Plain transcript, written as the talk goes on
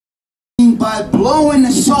by blowing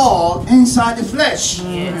a soul inside the flesh.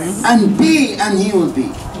 Yes. And be, and he will be.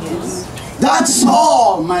 Yes. That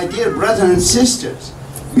soul, my dear brothers and sisters,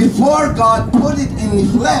 before God put it in the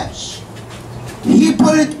flesh, he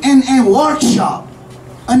put it in a workshop,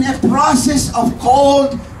 in a process of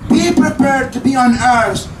called, be prepared to be on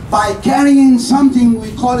earth by carrying something,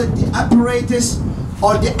 we call it the apparatus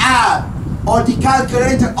or the app or the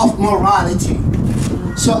calculator of morality.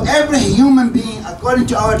 So every human being, according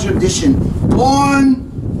to our tradition, born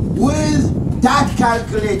with that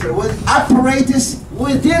calculator, with apparatus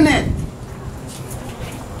within it,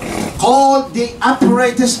 called the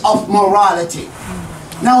apparatus of morality.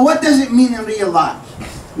 Now what does it mean in real life?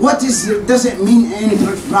 What does it mean in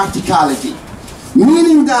practicality?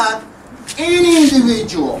 Meaning that any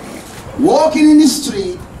individual walking in the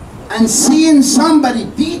street and seeing somebody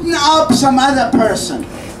beating up some other person,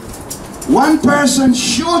 one person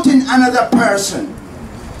shooting another person,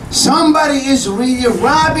 somebody is really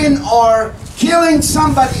robbing or killing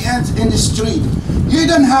somebody in the street. You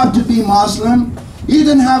don't have to be Muslim, you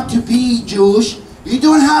don't have to be Jewish, you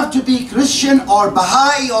don't have to be Christian or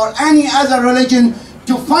Baha'i or any other religion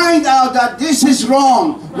to find out that this is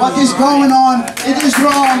wrong. What is going on, it is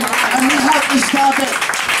wrong, and we have to stop it.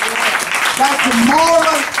 That the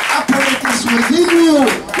moral apparatus within you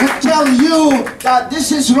will tell you that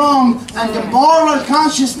this is wrong, and the moral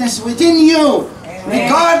consciousness within you,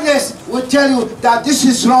 regardless, will tell you that this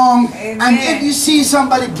is wrong. And if you see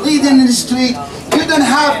somebody bleeding in the street, you don't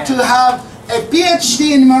have to have a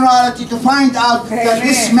PhD in morality to find out that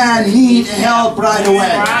this man needs help right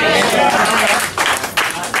away.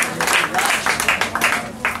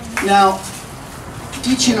 Now,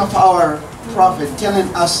 teaching of our Prophet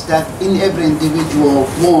telling us that in every individual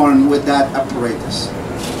born with that apparatus.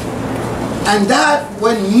 And that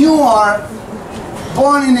when you are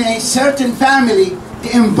born in a certain family,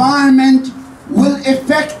 the environment will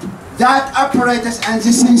affect that apparatus and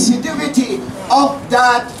the sensitivity of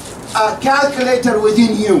that calculator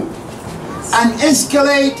within you, and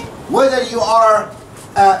escalate whether you are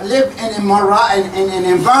live in an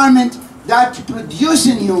environment that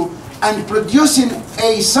producing you and producing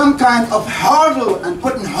some kind of hurdle and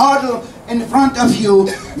putting hurdle in front of you,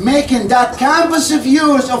 making that canvas of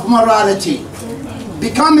yours of morality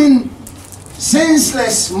becoming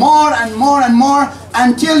senseless more and more and more,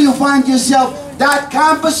 until you find yourself that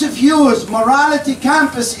campus of yours, morality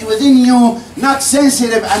campus within you, not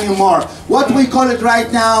sensitive anymore. What we call it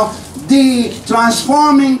right now, the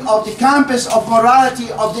transforming of the campus of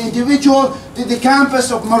morality of the individual to the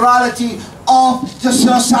campus of morality of the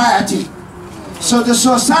society. So the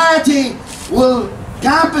society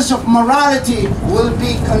campus of morality will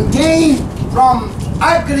be contained from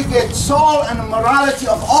aggregate soul and morality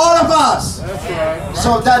of all of us.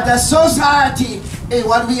 So that the society is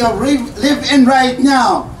what we live in right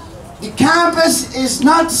now. The campus is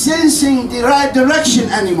not sensing the right direction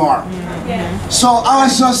anymore. So our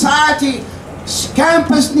society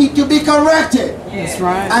campus need to be corrected. That's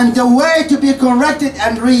right. And the way to be corrected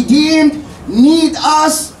and redeemed need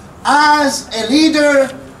us as a leader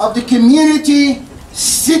of the community,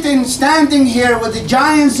 standing here with the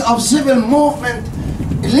giants of civil movement,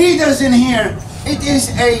 leaders in here. It is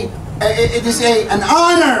an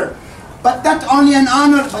honor, but not only an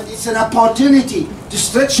honor, but it's an opportunity to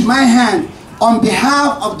stretch my hand on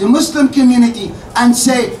behalf of the Muslim community and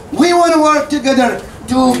say, we want to work together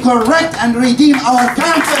to correct and redeem our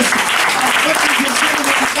campus and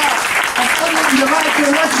put it in the right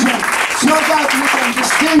direction, so that we can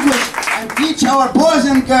distinguish and teach our boys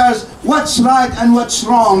and girls what's right and what's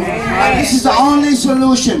wrong. And this is the only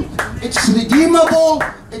solution. It's redeemable,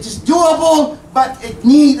 it's doable, but it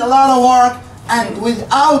needs a lot of work. And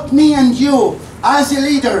without me and you, as a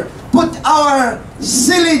leader, put our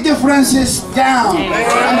silly differences down and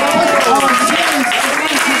put our silly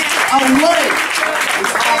differences away. We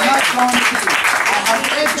are not going to. I have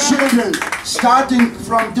 8 children, starting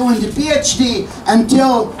from doing the PhD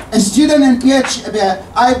until a student in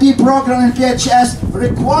IB program in PHS,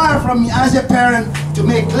 require from me as a parent to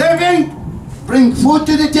make living, bring food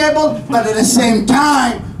to the table, but at the same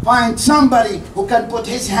time find somebody who can put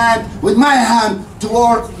his hand with my hand to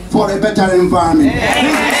work for a better environment.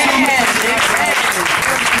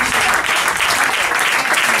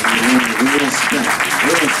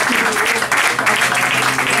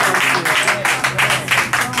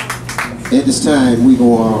 At this time, we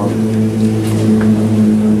go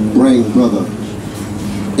bring Brother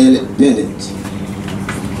Elliot Bennett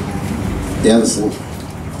Ellison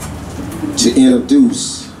to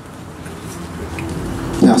introduce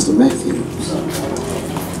Pastor Matthews.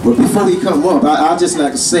 But before he come up, I'd just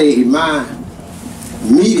like to say in my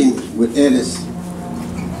meeting with Ellis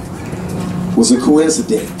was a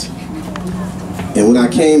coincidence. And when I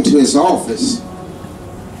came to his office,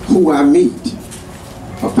 who I meet,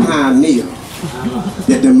 a pioneer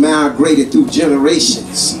that migrated through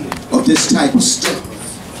generations of this type of stuff,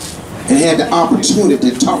 and had the opportunity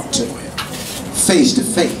to talk to him face to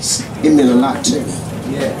face. It meant a lot to me.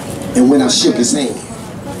 And when I shook his hand,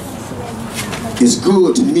 it's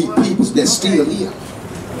good to meet people that's still here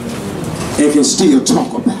and can still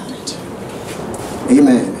talk about it.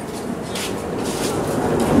 Amen.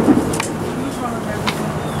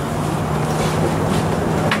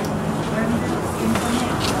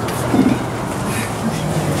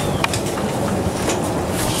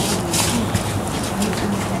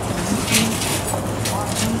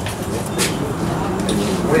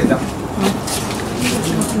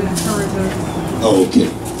 Okay.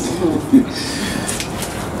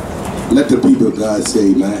 Let the people of God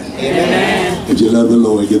say amen. Amen. If you love the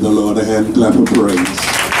Lord, give the Lord a hand clap of praise.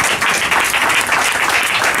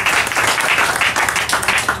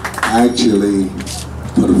 Actually,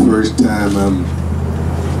 for the first time,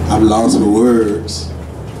 I'm lost for words.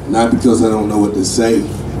 Not because I don't know what to say,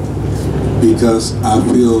 because I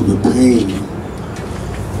feel the pain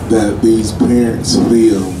that these parents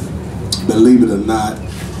feel, believe it or not,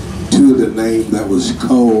 to the name that was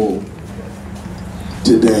called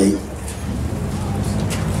today.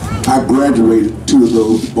 I graduated two of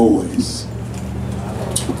those boys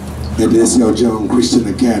at the S.L. John Christian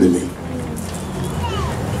Academy.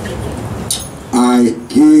 I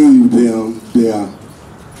gave them their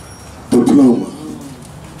diploma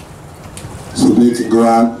so they can go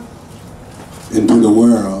out into the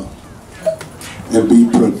world and be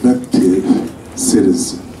productive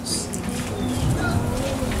citizens.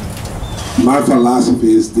 My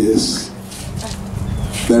philosophy is this,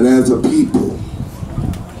 that as a people,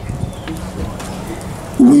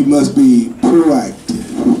 we must be proactive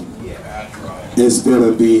instead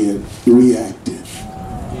of being reactive.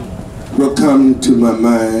 What comes to my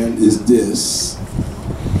mind is this,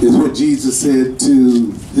 is what Jesus said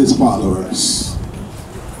to his followers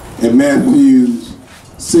in Matthew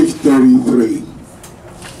 6:33.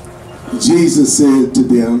 Jesus said to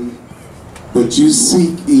them, "But you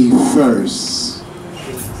seek ye first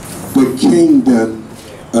the kingdom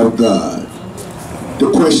of God." The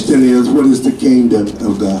question is, what is the kingdom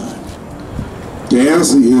of God? The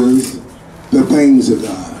answer is the things of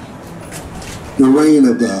God, the reign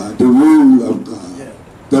of God, the rule of God,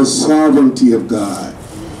 the sovereignty of God.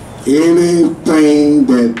 Anything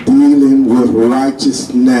that dealing with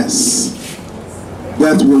righteousness,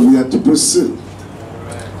 that's what we have to pursue.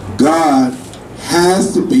 God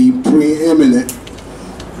has to be preeminent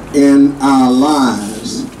in our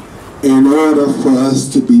lives in order for us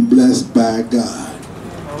to be blessed by God.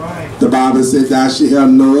 The Bible said, "Thou shalt have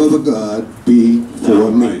no other God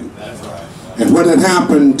before me." And what had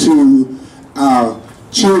happened to our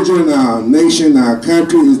children, our nation, our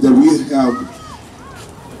country, is that we have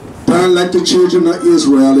done like the children of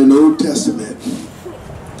Israel in the Old Testament.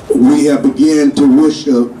 We have begun to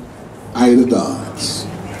worship idol gods.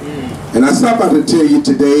 And I stop by to tell you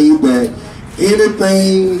today that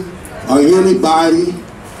anything or anybody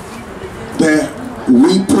that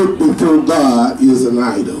we put before God is an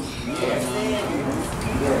idol.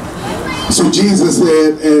 So Jesus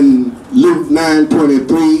said in Luke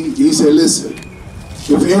 9:23, he said, listen,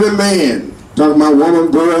 if any man, talking about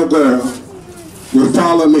woman, boy, or girl, will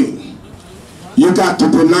follow me, you got to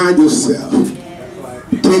deny yourself,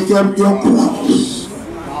 take up your cross,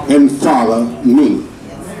 and follow me.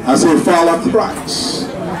 I said follow Christ.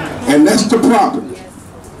 And that's the problem.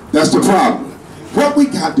 That's the problem. What we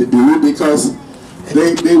got to do, because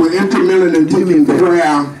they were implementing and taking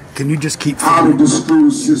prayer Can you just keep out of the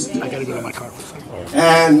school system. I gotta go to my car.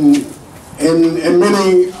 And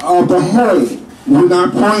many of the home, we're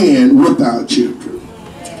not praying with our children.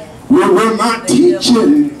 We're not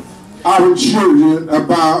teaching our children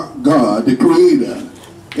about God, the Creator,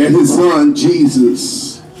 and His Son,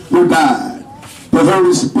 Jesus, who died, the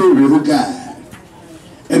Holy Spirit who guided.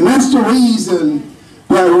 And that's the reason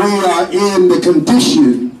that we are in the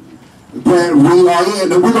condition that we are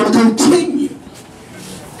in, and we're going to continue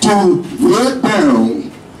to let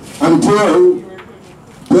down until,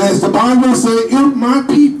 as the Bible says, if my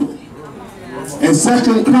people, in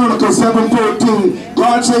 2 Chronicles 7:14,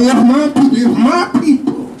 God said, if my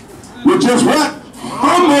people will just what?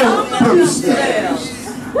 Humble themselves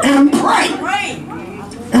and pray.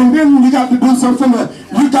 And then you got to do something else.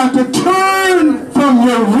 You got to turn from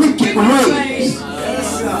your wicked ways.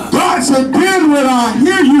 God said, then will I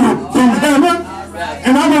hear you from heaven,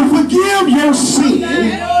 and I will forgive your sin,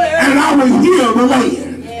 and I will heal the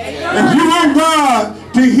land.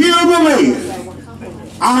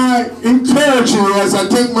 I encourage you as I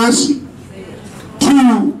take my seat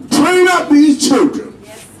to train up these children.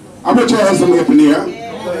 I bet you have some up in the air.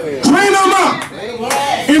 Train them up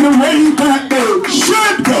in the way that they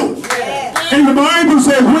should go. And the Bible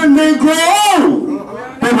says when they grow old,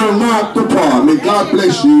 they will not depart. May God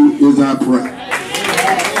bless you as I pray.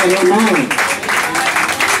 Amen.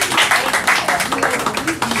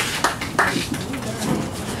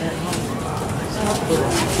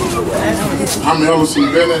 I'm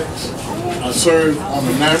Ellison Bennett. I serve on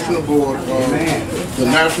the national board of the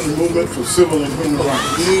National Movement for Civil and Human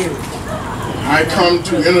Rights. I come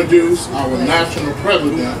to introduce our national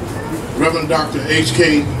president, Reverend Dr.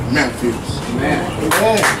 H.K. Matthews.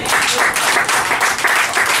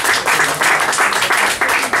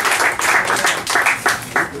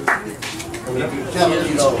 Tell him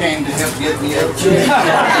you came to help get me up.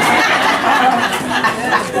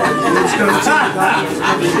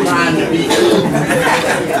 Trying to be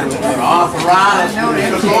authorized.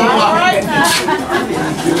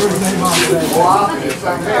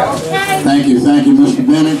 Thank you, Mr.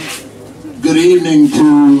 Bennett. Good evening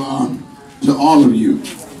to all of you.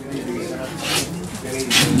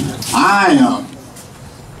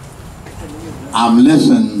 I'm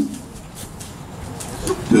listening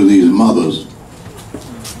to these mothers,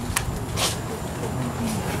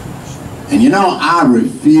 and you know, I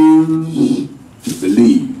refuse to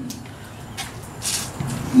believe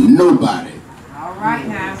nobody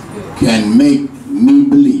can make me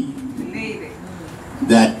believe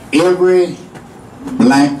that every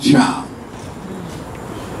black child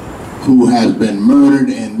who has been murdered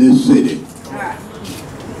in this city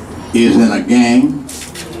is in a gang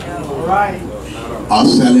or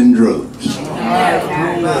selling drugs.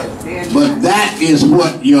 But that is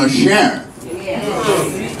what your sheriff,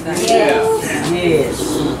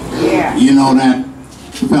 you know that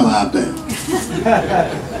fella out there,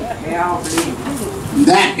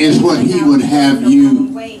 that is what he would have you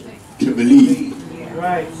to believe.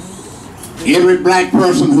 Every black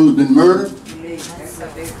person who's been murdered,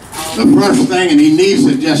 the first thing, and he needs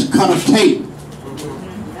to just cut a tape,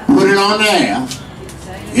 put it on there.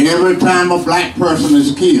 Every time a black person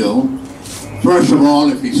is killed, first of all,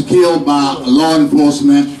 if he's killed by law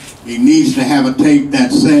enforcement, he needs to have a tape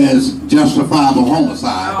that says justifiable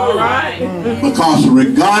homicide. Because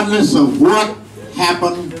regardless of what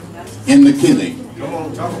happened in the killing,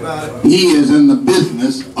 he is in the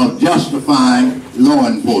business of justifying law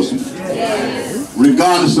enforcement.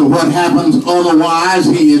 Regardless of what happens otherwise,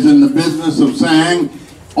 he is in the business of saying,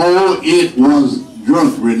 oh, it was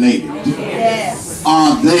drug related.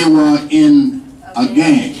 Or they were in a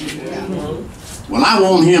gang. Well, I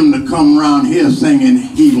want him to come around here singing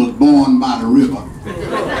he was born by the river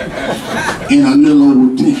in a little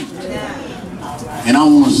old tent. And I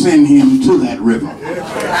want to send him to that river.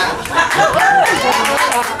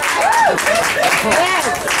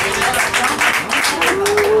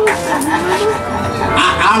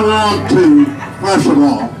 I want to, first of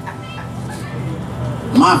all,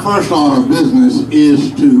 my first order of business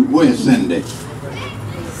is to, where's Cindy?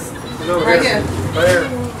 Right here.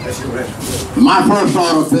 My first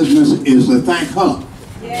order of business is to thank her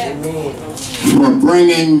for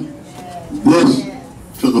bringing this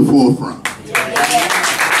to the forefront.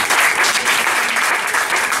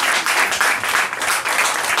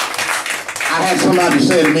 I had somebody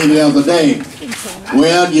say to me the other day,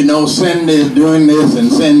 well, you know, Cindy is doing this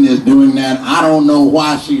and Cindy is doing that. I don't know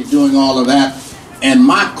why she's doing all of that. And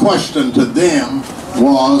my question to them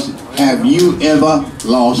was, have you ever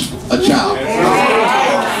lost a child?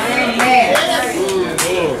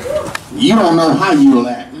 You don't know how you'll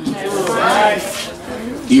act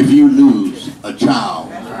if you lose a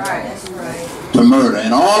child to murder.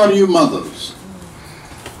 And all of you mothers,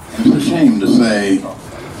 it's a shame to say,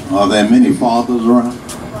 are there many fathers around?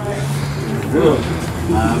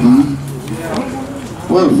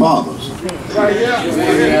 Where are the fathers?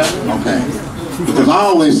 Okay. Because I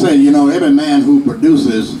always say, you know, every man who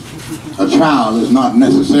produces a child is not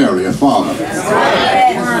necessarily a father.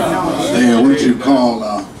 They are what you call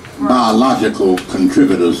biological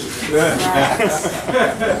contributors.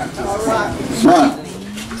 But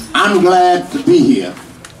I'm glad to be here.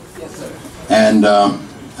 And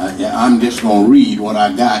I'm just going to read what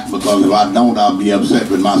I got, because if I don't, I'll be upset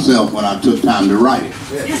with myself when I took time to write it.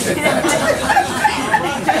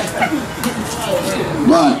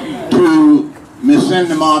 But to Miss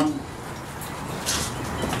Cindy Martin,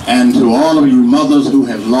 and to all of you mothers who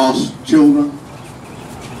have lost children,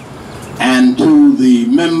 and to the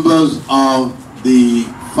members of the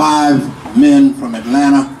 5 men from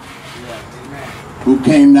Atlanta who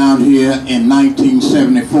came down here in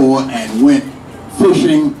 1974 and went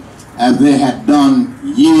fishing as they had done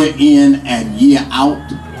year in and year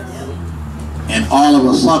out, and all of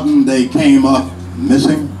a sudden they came up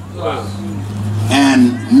missing,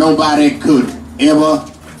 and nobody could ever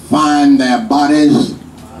find their bodies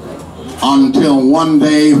until one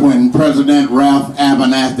day when President Ralph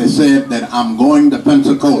Abernathy said that I'm going to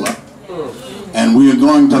Pensacola and we're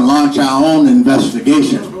going to launch our own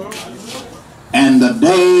investigation. And the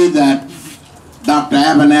day that Dr.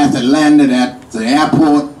 Abernathy landed at the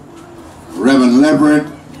airport, Reverend Leverett,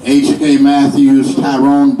 H.K. Matthews,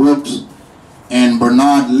 Tyrone Brooks, and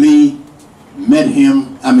Bernard Lee met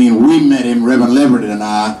him. We met him, Reverend Leverett and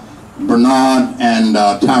I. Bernard and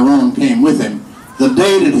Tyrone came with him. The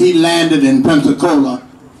day that he landed in Pensacola,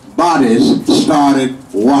 bodies started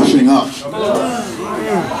washing up.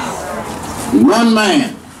 One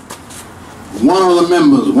man, one of the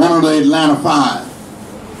members, one of the Atlanta Five,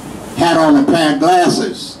 had on a pair of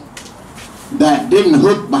glasses that didn't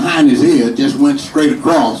hook behind his ear, just went straight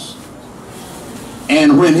across.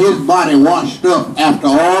 And when his body washed up after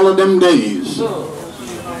all of them days,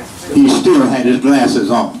 he still had his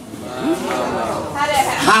glasses on.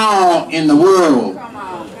 How in the world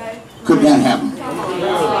could that happen?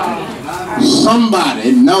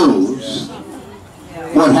 Somebody knows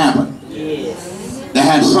what happened. They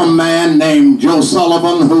had some man named Joe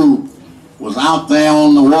Sullivan who was out there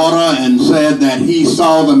on the water and said that he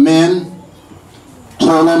saw the men,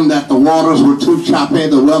 told them that the waters were too choppy,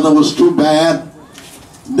 the weather was too bad,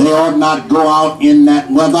 they ought not go out in that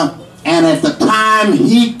weather. And at the time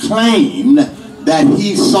he claimed that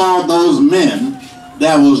he saw those men,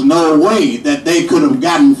 there was no way that they could have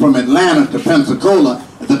gotten from Atlanta to Pensacola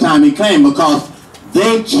at the time he claimed, because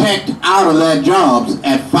they checked out of their jobs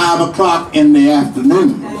at 5 o'clock in the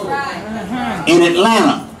afternoon in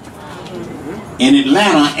Atlanta. And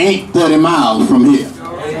Atlanta ain't 30 miles from here.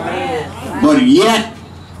 But yet,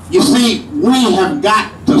 you see, we have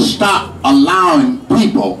got to stop allowing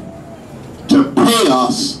people to pay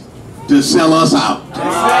us to sell us out.